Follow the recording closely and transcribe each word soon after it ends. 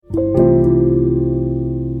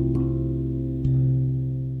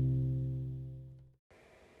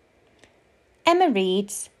Emma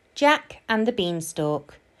reads Jack and the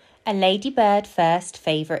Beanstalk, a Ladybird First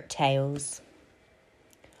Favourite Tales.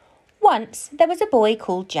 Once there was a boy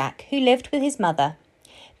called Jack who lived with his mother.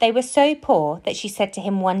 They were so poor that she said to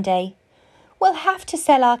him one day, "We'll have to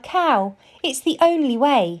sell our cow. It's the only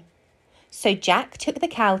way." So Jack took the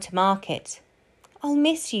cow to market. "I'll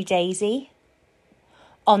miss you, Daisy."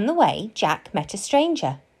 On the way, Jack met a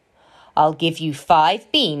stranger. "I'll give you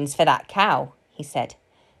 5 beans for that cow," he said.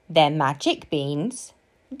 "They're magic beans."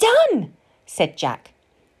 "Done," said Jack.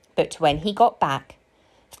 But when he got back,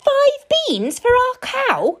 "5 beans for our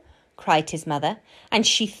cow?" cried his mother, and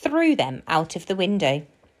she threw them out of the window.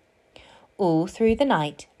 All through the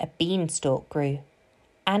night a beanstalk grew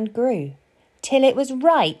and grew till it was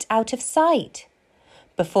right out of sight.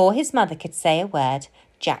 Before his mother could say a word,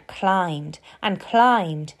 Jack climbed,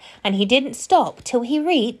 and he didn't stop till he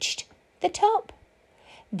reached the top.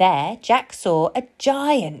 There Jack saw a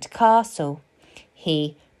giant castle.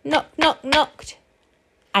 He knocked,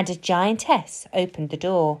 and a giantess opened the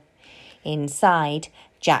door. Inside,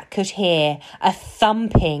 Jack could hear a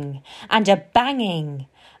thumping and a banging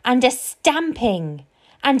and a stamping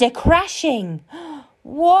and a crashing.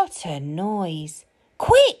 What a noise!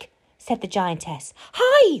 "Quick!" said the giantess.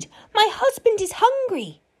 "Hide! My husband is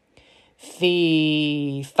hungry."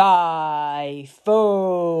 "Fi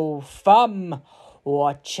Fo Fum!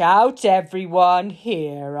 Watch out, everyone!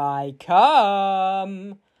 Here I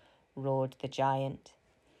come!" roared the giant.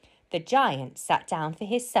 The giant sat down for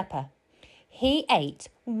his supper. He ate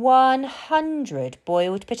 100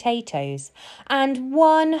 boiled potatoes and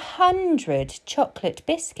 100 chocolate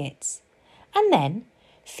biscuits. And then,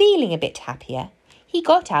 feeling a bit happier, he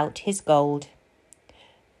got out his gold.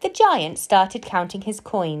 The giant started counting his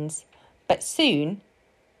coins, but soon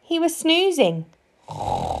he was snoozing.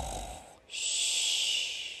 Shh!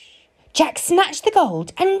 Jack snatched the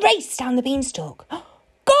gold and raced down the beanstalk.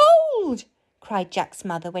 "Gold!" cried Jack's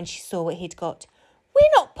mother when she saw what he'd got.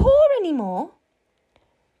 "We're not poor anymore."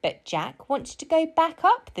 But Jack wanted to go back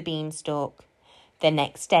up the beanstalk. The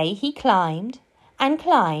next day he climbed, and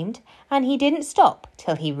he didn't stop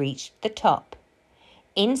till he reached the top.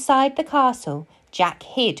 Inside the castle, Jack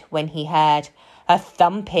hid when he heard a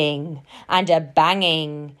thumping and a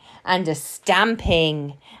banging and a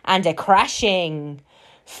stamping and a crashing.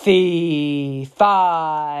 "Fi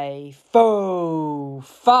Fo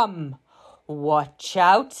Fum! Watch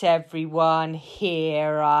out, everyone!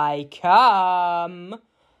 Here I come!"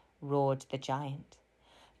 roared the giant.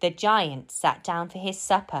 The giant sat down for his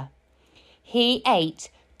supper. He ate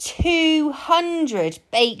 200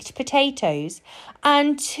 baked potatoes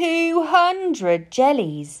and 200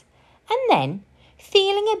 jellies. And then,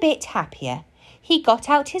 feeling a bit happier, he got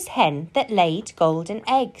out his hen that laid golden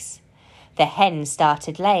eggs. The hen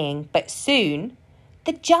started laying, but soon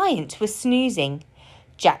the giant was snoozing.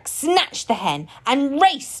 Jack snatched the hen and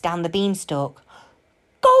raced down the beanstalk.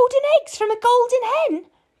 "Golden eggs from a golden hen!"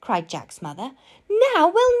 cried Jack's mother. "Now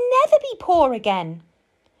we'll never be poor again."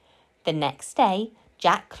 The next day,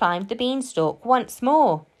 Jack climbed the beanstalk once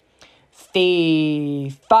more. "Fi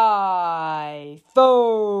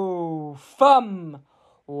Fo Fum!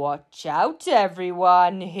 Watch out,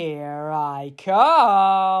 everyone! Here I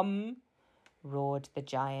come!" roared the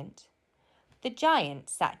giant. The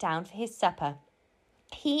giant sat down for his supper.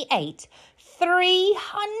 He ate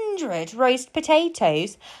 300 roast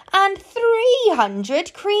potatoes and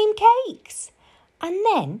 300 cream cakes. And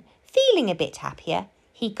then, feeling a bit happier,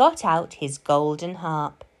 he got out his golden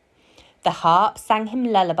harp. The harp sang him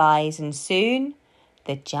lullabies, and soon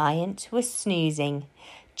the giant was snoozing.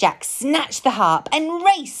 Jack snatched the harp and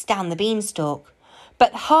raced down the beanstalk.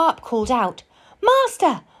 But the harp called out,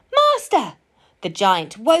 "Master! Master!" The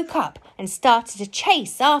giant woke up and started a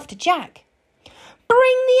chase after Jack.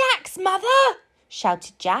 "Bring the axe, mother!"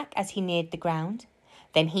 shouted Jack as he neared the ground.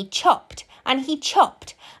 Then he chopped, and he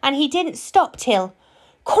didn't stop till,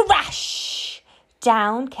 crash!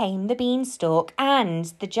 Down came the beanstalk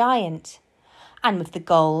and the giant. And with the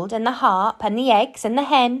gold and the harp and the eggs and the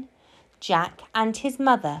hen, Jack and his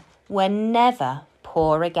mother were never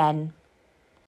poor again.